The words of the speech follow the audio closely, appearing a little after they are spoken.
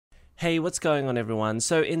Hey, what's going on everyone?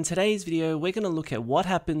 So in today's video, we're going to look at what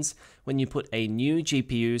happens when you put a new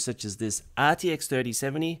GPU such as this RTX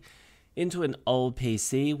 3070 into an old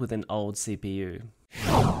PC with an old CPU.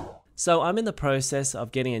 So I'm in the process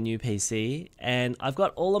of getting a new PC and I've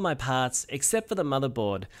got all of my parts except for the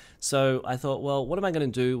motherboard. So I thought, well, what am I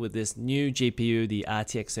going to do with this new GPU, the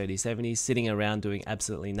RTX 3070, sitting around doing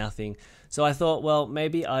absolutely nothing? So I thought, well,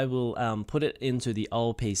 maybe I will put it into the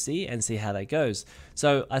old PC and see how that goes.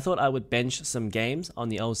 So I thought I would bench some games on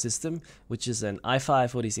the old system, which is an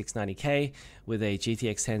i5-4690k with a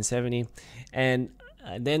GTX 1070, and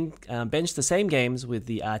then bench the same games with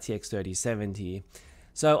the RTX 3070.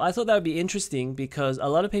 So I thought that would be interesting because a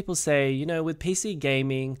lot of people say, you know, with PC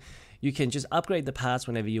gaming, you can just upgrade the parts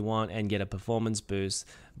whenever you want and get a performance boost.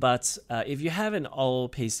 But if you have an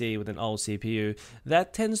old PC with an old CPU,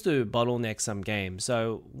 that tends to bottleneck some games.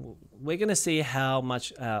 So we're going to see how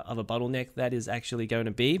much of a bottleneck that is actually going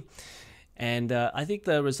to be. And I think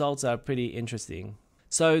the results are pretty interesting.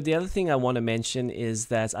 So the other thing I want to mention is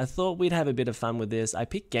that I thought we'd have a bit of fun with this. I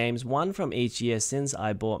picked games, one from each year since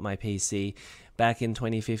I bought my PC back in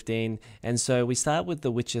 2015, and so we start with The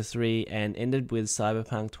Witcher 3 and ended with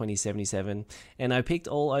Cyberpunk 2077, and I picked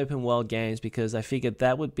all open world games because I figured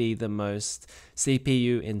that would be the most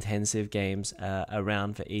CPU intensive games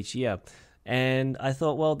around for each year. And I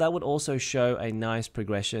thought, well, that would also show a nice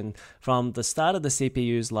progression from the start of the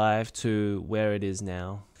CPU's life to where it is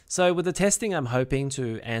now. So with the testing, I'm hoping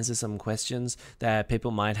to answer some questions that people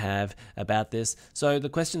might have about this. So the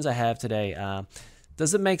questions I have today are,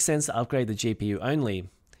 does it make sense to upgrade the GPU only?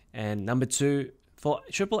 And number two, for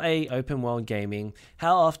AAA open world gaming,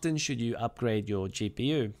 how often should you upgrade your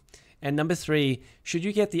GPU? And number three, should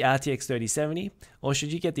you get the RTX 3070 or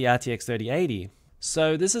should you get the RTX 3080?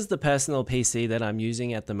 So this is the personal PC that I'm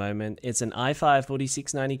using at the moment. It's an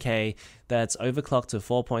i5-4690k that's overclocked to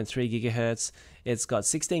 4.3 GHz. It's got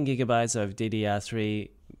 16 gigabytes of DDR3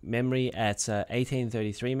 memory at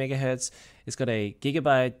 1833 MHz. It's got a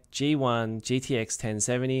Gigabyte G1 GTX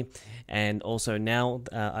 1070, and also now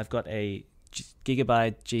I've got a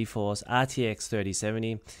Gigabyte GeForce RTX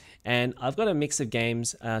 3070. And I've got a mix of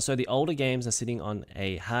games, so the older games are sitting on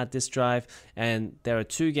a hard disk drive, and there are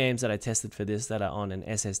two games that I tested for this that are on an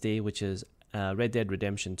SSD, which is Red Dead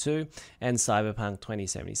Redemption 2 and Cyberpunk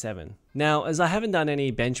 2077. Now, as I haven't done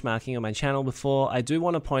any benchmarking on my channel before, I do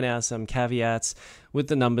want to point out some caveats with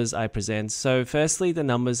the numbers I present. So firstly, the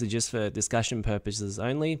numbers are just for discussion purposes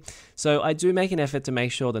only. So I do make an effort to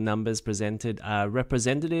make sure the numbers presented are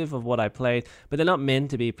representative of what I played, but they're not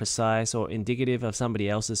meant to be precise or indicative of somebody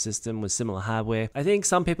else's system with similar hardware. I think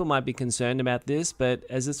some people might be concerned about this, but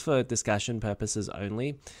as it's for discussion purposes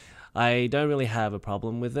only, I don't really have a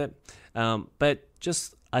problem with it. But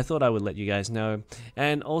just I thought I would let you guys know.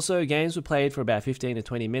 And also, games were played for about 15 to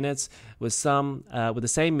 20 minutes with some with the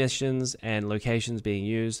same missions and locations being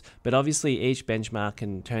used, but obviously each benchmark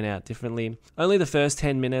can turn out differently. Only the first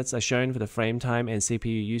 10 minutes are shown for the frame time and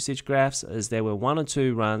CPU usage graphs, as there were one or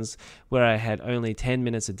two runs where I had only 10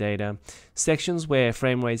 minutes of data. Sections where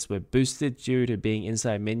frame rates were boosted due to being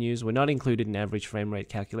inside menus were not included in average frame rate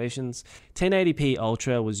calculations. 1080p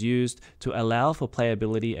Ultra was used to allow for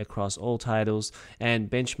playability across all titles, and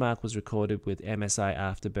benchmark was recorded with MSI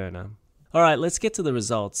Afterburner. Alright, let's get to the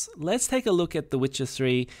results. Let's take a look at The Witcher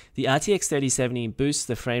 3. The RTX 3070 boosts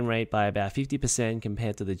the frame rate by about 50%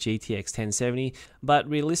 compared to the GTX 1070, but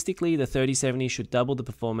realistically the 3070 should double the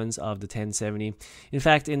performance of the 1070. In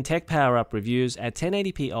fact, in Tech Power Up reviews, at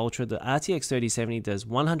 1080p Ultra, the RTX 3070 does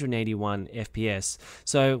 181 FPS,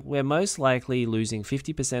 so we're most likely losing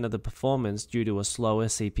 50% of the performance due to a slower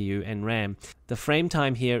CPU and RAM. The frame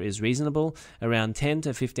time here is reasonable, around 10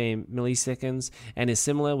 to 15 milliseconds, and is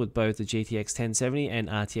similar with both the GTX 1070 and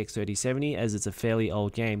RTX 3070, as it's a fairly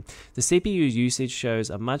old game. The CPU usage shows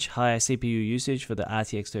a much higher CPU usage for the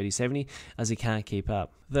RTX 3070, as it can't keep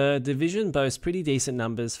up. The Division boasts pretty decent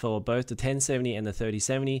numbers for both the 1070 and the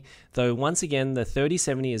 3070, though once again the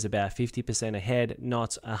 3070 is about 50% ahead,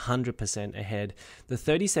 not 100% ahead. The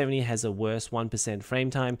 3070 has a worse 1% frame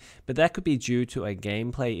time, but that could be due to a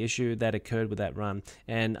gameplay issue that occurred with that run,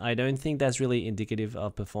 and I don't think that's really indicative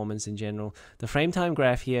of performance in general. The frame time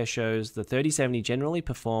graph here shows the 3070 generally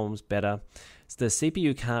performs better. The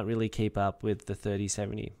CPU can't really keep up with the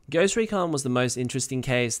 3070. Ghost Recon was the most interesting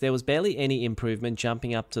case. There was barely any improvement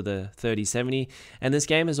jumping up to the 3070, and this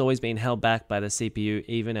game has always been held back by the CPU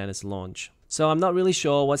even at its launch. So I'm not really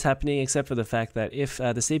sure what's happening, except for the fact that if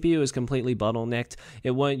the CPU is completely bottlenecked,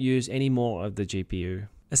 it won't use any more of the GPU.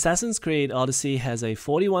 Assassin's Creed Odyssey has a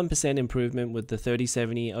 41% improvement with the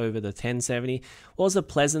 3070 over the 1070. What was a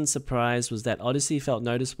pleasant surprise was that Odyssey felt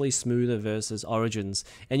noticeably smoother versus Origins,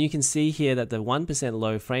 and you can see here that the 1%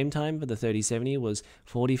 low frame time for the 3070 was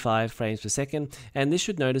 45 frames per second, and this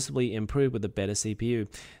should noticeably improve with a better CPU.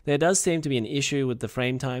 There does seem to be an issue with the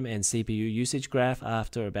frame time and CPU usage graph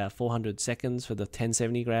after about 400 seconds for the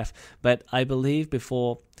 1070 graph, but I believe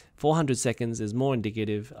before 400 seconds is more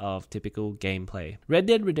indicative of typical gameplay. Red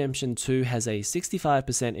Dead Redemption 2 has a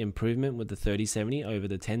 65% improvement with the 3070 over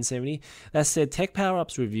the 1070. That said, Tech Power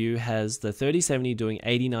Up's review has the 3070 doing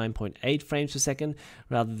 89.8 frames per second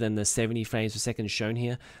rather than the 70 frames per second shown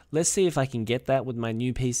here. Let's see if I can get that with my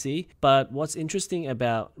new PC. But what's interesting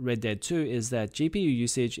about Red Dead 2 is that GPU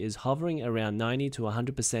usage is hovering around 90 to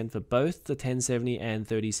 100% for both the 1070 and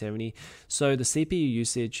 3070, so the CPU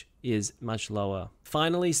usage is much lower.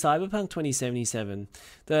 Finally, Cyberpunk 2077.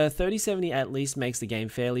 The 3070 at least makes the game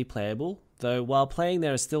fairly playable, though while playing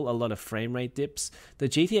there are still a lot of frame rate dips. The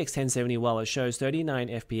GTX 1070, while it shows 39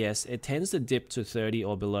 FPS, it tends to dip to 30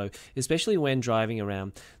 or below, especially when driving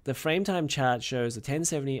around. The frame time chart shows the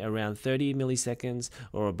 1070 around 30 milliseconds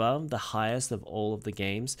or above, the highest of all of the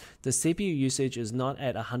games. The CPU usage is not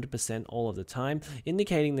at 100% all of the time,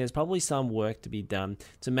 indicating there's probably some work to be done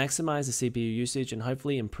to maximize the CPU usage and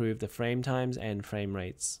hopefully improve the frame times and frame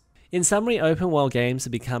rates. In summary, open world games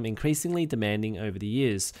have become increasingly demanding over the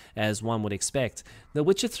years, as one would expect. The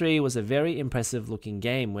Witcher 3 was a very impressive looking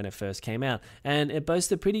game when it first came out, and it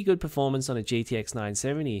boasted pretty good performance on a GTX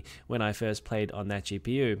 970 when I first played on that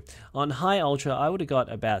GPU. On high ultra, I would have got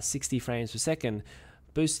about 60 frames per second,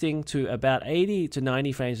 boosting to about 80 to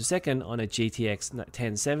 90 frames per second on a GTX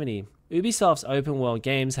 1070. Ubisoft's open world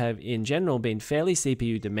games have in general been fairly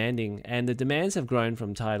CPU demanding, and the demands have grown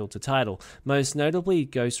from title to title, most notably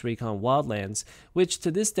Ghost Recon Wildlands, which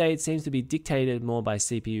to this date seems to be dictated more by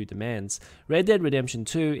CPU demands. Red Dead Redemption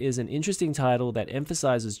 2 is an interesting title that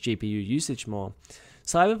emphasizes GPU usage more.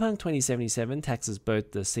 Cyberpunk 2077 taxes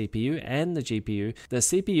both the CPU and the GPU, the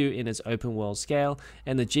CPU in its open world scale,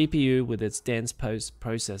 and the GPU with its dense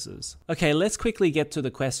processors. Okay, let's quickly get to the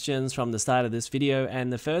questions from the start of this video,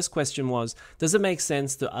 and the first question was, does it make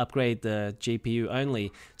sense to upgrade the GPU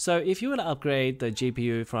only? So if you were to upgrade the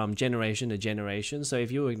GPU from generation to generation, so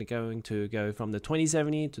if you were going to go from the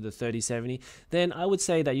 2070 to the 3070, then I would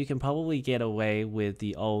say that you can probably get away with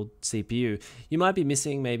the old CPU. You might be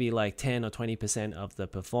missing maybe like 10 or 20% of the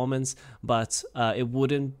performance, but it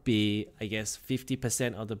wouldn't be, I guess,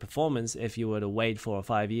 50% of the performance if you were to wait 4 or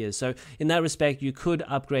 5 years. So in that respect, you could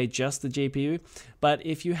upgrade just the GPU, but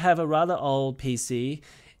if you have a rather old PC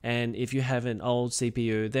and if you have an old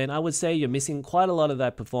CPU, then I would say you're missing quite a lot of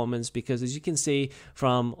that performance, because as you can see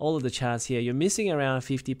from all of the charts here, you're missing around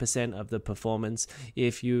 50% of the performance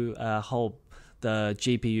if you hold the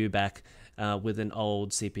GPU back with an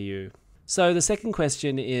old CPU. So the second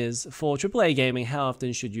question is, for AAA gaming, how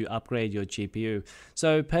often should you upgrade your GPU?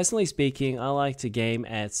 So personally speaking, I like to game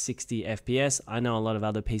at 60 FPS. I know a lot of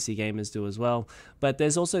other PC gamers do as well, but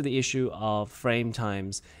there's also the issue of frame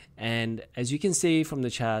times. And as you can see from the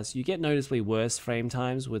charts, you get noticeably worse frame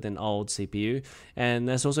times with an old CPU, and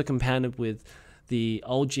that's also compounded with the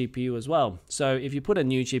old GPU as well. So if you put a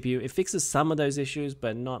new GPU, it fixes some of those issues,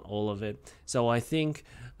 but not all of it. So I think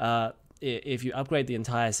if you upgrade the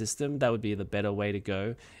entire system, that would be the better way to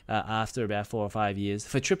go after about 4 or 5 years.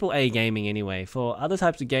 For AAA gaming anyway. For other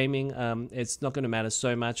types of gaming, it's not going to matter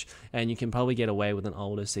so much, and you can probably get away with an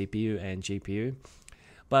older CPU and GPU.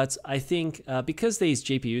 But I think because these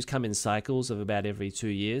GPUs come in cycles of about every 2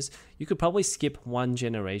 years, you could probably skip one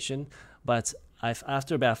generation, but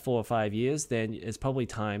after about 4 or 5 years, then it's probably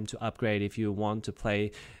time to upgrade if you want to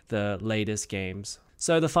play the latest games.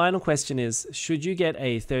 So the final question is, should you get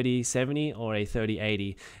a 3070 or a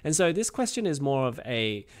 3080? And so this question is more of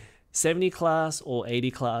a 70 class or 80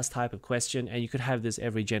 class type of question, and you could have this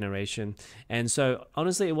every generation. And so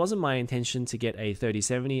honestly, it wasn't my intention to get a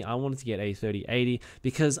 3070. I wanted to get a 3080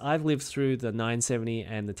 because I've lived through the 970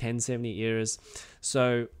 and the 1070 eras.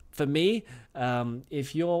 So for me,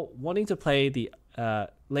 if you're wanting to play the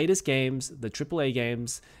latest games, the AAA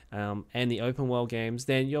games, and the open world games,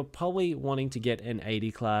 then you're probably wanting to get an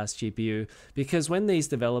 80 class GPU, because when these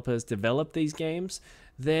developers develop these games,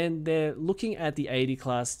 then they're looking at the 80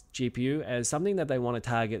 class GPU as something that they want to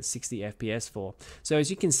target 60 FPS for. So as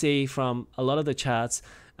you can see from a lot of the charts,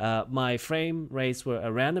 my frame rates were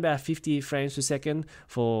around about 50 frames per second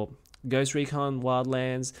for Ghost Recon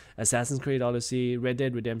Wildlands, Assassin's Creed Odyssey, Red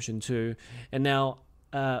Dead Redemption 2, and now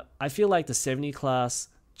I feel like the 70 class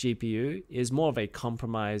GPU is more of a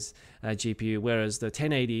compromise GPU, whereas the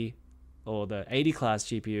 1080 or the 80 class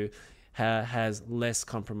GPU has less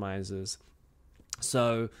compromises.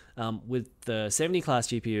 So with the 70 class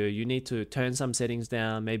GPU, you need to turn some settings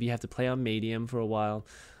down. Maybe you have to play on medium for a while.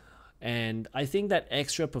 And I think that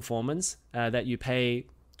extra performance that you pay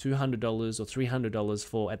 $200 or $300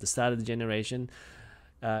 for at the start of the generation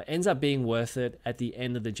ends up being worth it at the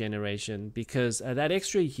end of the generation, because that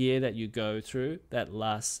extra year that you go through, that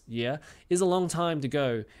last year, is a long time to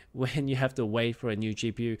go when you have to wait for a new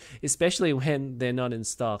GPU, especially when they're not in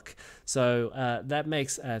stock. So that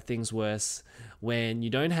makes things worse when you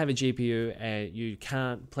don't have a GPU and you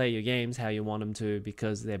can't play your games how you want them to,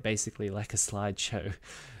 because they're basically like a slideshow.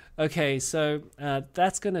 Okay, so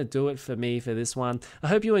that's going to do it for me for this one. I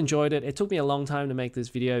hope you enjoyed it. It took me a long time to make this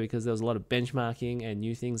video because there was a lot of benchmarking and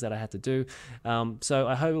new things that I had to do. So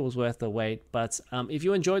I hope it was worth the wait. But if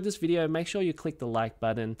you enjoyed this video, make sure you click the like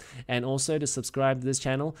button and also to subscribe to this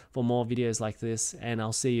channel for more videos like this. And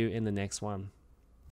I'll see you in the next one.